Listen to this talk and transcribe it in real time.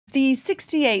The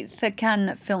 68th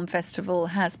Cannes Film Festival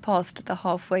has passed the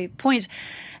halfway point,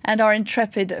 and our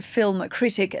intrepid film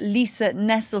critic Lisa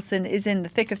Nesselson is in the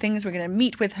thick of things. We're going to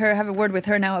meet with her, have a word with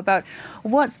her now about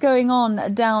what's going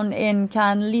on down in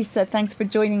Cannes. Lisa, thanks for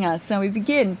joining us. Now we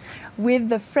begin with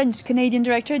the French-Canadian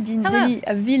director Denis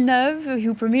Villeneuve,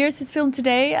 who premieres his film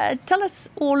today. Tell us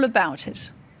all about it.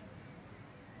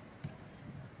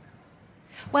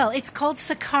 Well, it's called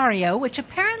Sicario, which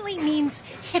apparently means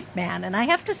hitman. And I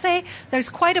have to say, there's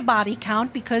quite a body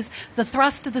count because the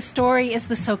thrust of the story is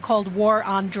the so-called war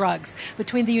on drugs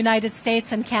between the United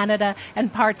States and Canada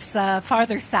and parts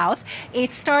farther south.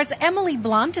 It stars Emily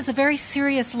Blunt as a very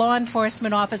serious law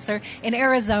enforcement officer in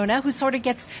Arizona who sort of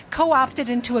gets co-opted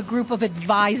into a group of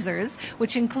advisors,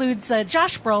 which includes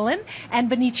Josh Brolin and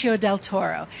Benicio del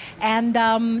Toro. And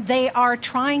they are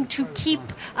trying to keep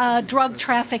drug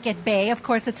traffic at bay. Of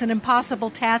course, it's an impossible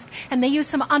task, and they use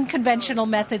some unconventional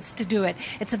methods to do it.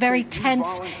 It's a very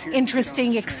tense,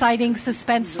 interesting, exciting,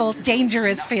 suspenseful,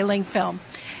 dangerous-feeling film.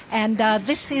 And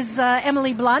this is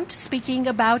Emily Blunt speaking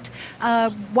about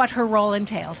what her role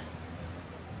entailed.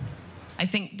 I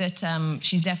think that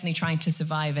she's definitely trying to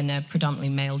survive in a predominantly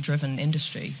male-driven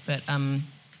industry, but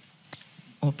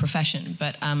or profession.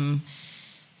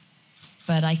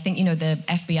 But I think, you know, the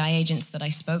FBI agents that I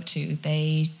spoke to,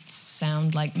 they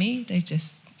sound like me. They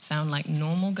just sound like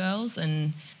normal girls.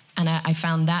 And I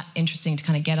found that interesting to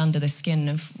kind of get under the skin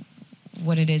of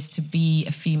what it is to be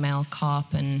a female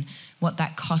cop and what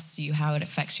that costs you, how it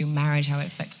affects your marriage, how it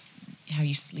affects how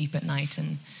you sleep at night,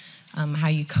 and how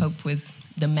you cope with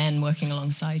the men working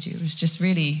alongside you. It was just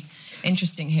really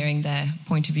interesting hearing their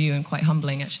point of view and quite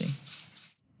humbling, actually.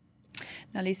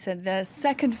 Now, Lisa, the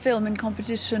second film in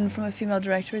competition from a female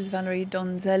director is Valerie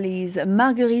Donzelli's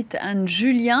Marguerite and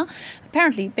Julien,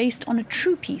 apparently based on a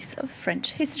true piece of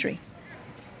French history.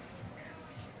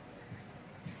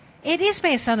 It is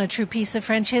based on a true piece of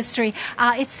French history.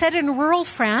 It's set in rural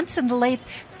France in the late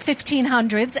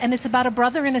 1500s, and it's about a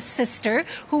brother and a sister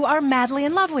who are madly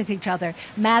in love with each other.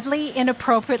 Madly,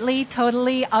 inappropriately,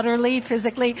 totally, utterly,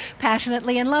 physically,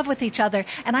 passionately in love with each other.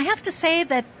 And I have to say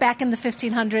that back in the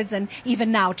 1500s and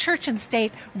even now, church and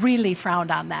state really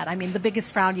frowned on that. I mean, the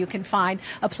biggest frown you can find,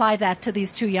 apply that to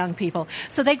these two young people.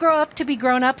 So they grow up to be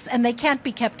grown-ups, and they can't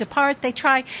be kept apart. They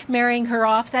try marrying her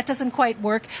off. That doesn't quite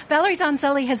work. Valerie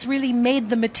Donzelli has really made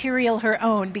the material her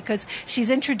own because she's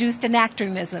introduced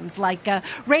anachronisms like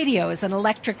radios and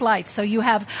electric lights. So you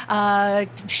have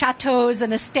chateaus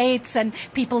and estates and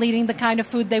people eating the kind of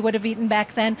food they would have eaten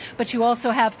back then, but you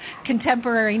also have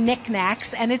contemporary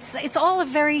knickknacks, and it's all a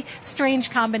very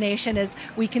strange combination, as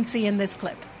we can see in this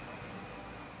clip.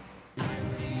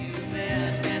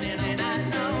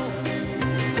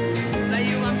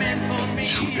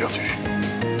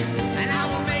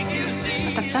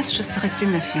 À ta place, je serais plus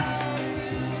méfiante.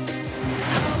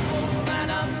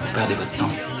 Vous perdez votre temps.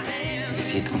 Vous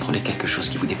essayez de contrôler quelque chose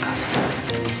qui vous dépasse.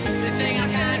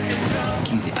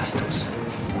 Qui nous dépasse tous.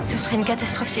 Ce serait une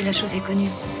catastrophe si la chose est connue.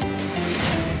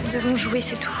 Nous avons joué,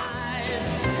 c'est tout.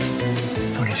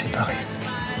 Faut les séparer.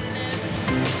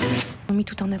 On a mis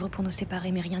tout en œuvre pour nous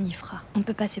séparer, mais rien n'y fera. On ne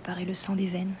peut pas séparer le sang des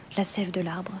veines, la sève de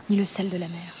l'arbre, ni le sel de la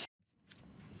mer.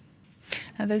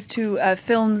 Those two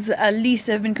films,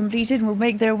 Lisa, have been completed and will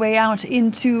make their way out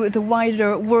into the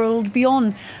wider world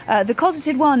beyond the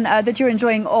cosseted one that you're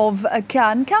enjoying of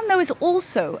Cannes. Cannes, though, is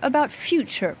also about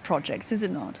future projects, is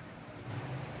it not?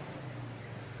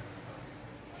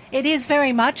 It is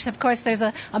very much. Of course, there's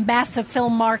a massive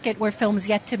film market where films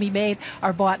yet to be made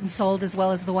are bought and sold, as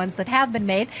well as the ones that have been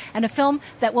made. And a film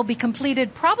that will be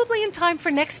completed probably in time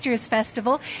for next year's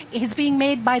festival is being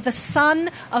made by the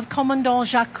son of Commandant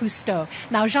Jacques Cousteau.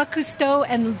 Now, Jacques Cousteau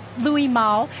and Louis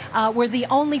Malle were the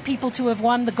only people to have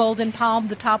won the Golden Palm,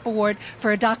 the top award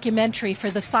for a documentary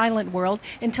for the silent world,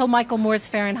 until Michael Moore's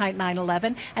Fahrenheit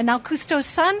 9/11. And now Cousteau's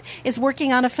son is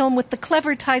working on a film with the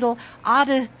clever title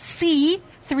Odyssey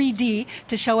 3D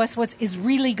to show us what is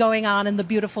really going on in the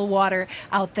beautiful water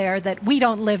out there that we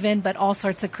don't live in, but all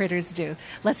sorts of critters do.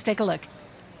 Let's take a look.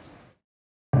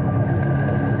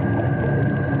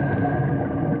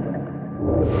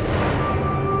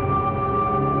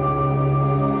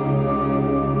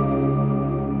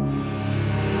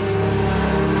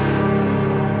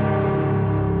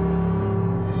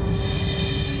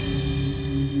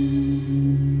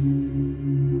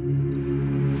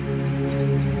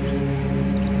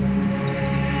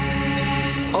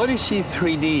 Odyssey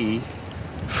 3D,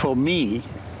 for me,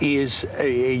 is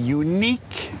a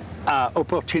unique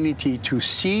opportunity to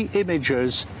see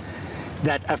images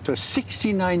that after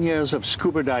 69 years of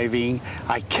scuba diving,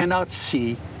 I cannot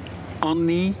see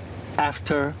only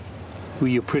after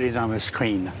when you put it on a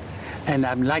screen. And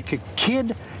I'm like a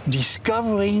kid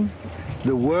discovering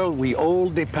the world we all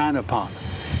depend upon.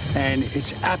 And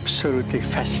it's absolutely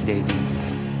fascinating.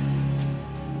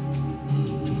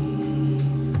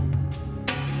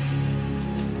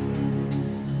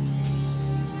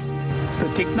 The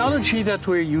technology that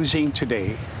we're using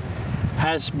today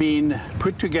has been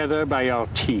put together by our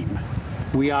team.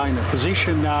 We are in a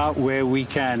position now where we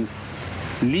can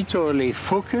literally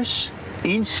focus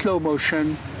in slow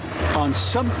motion on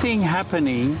something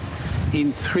happening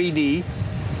in 3D,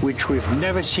 which we've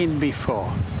never seen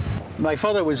before. My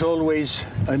father was always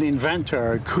an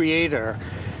inventor, a creator.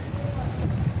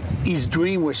 His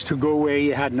dream was to go where he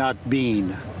had not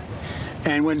been.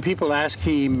 And when people ask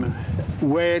him,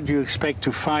 where do you expect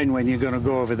to find when you're going to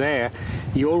go over there?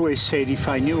 He always said, if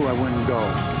I knew, I wouldn't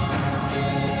go.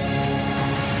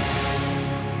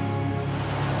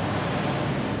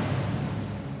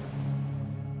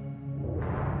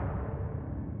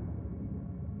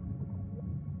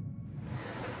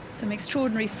 Some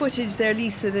extraordinary footage there,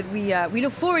 Lisa, that we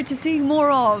look forward to seeing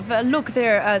more of. Look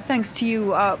there, thanks to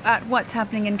you, at what's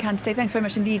happening in Cannes today. Thanks very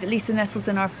much indeed. Lisa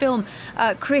Nesselson, our film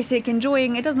critic,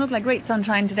 enjoying, it doesn't look like great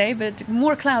sunshine today, but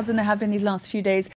more clouds than there have been these last few days.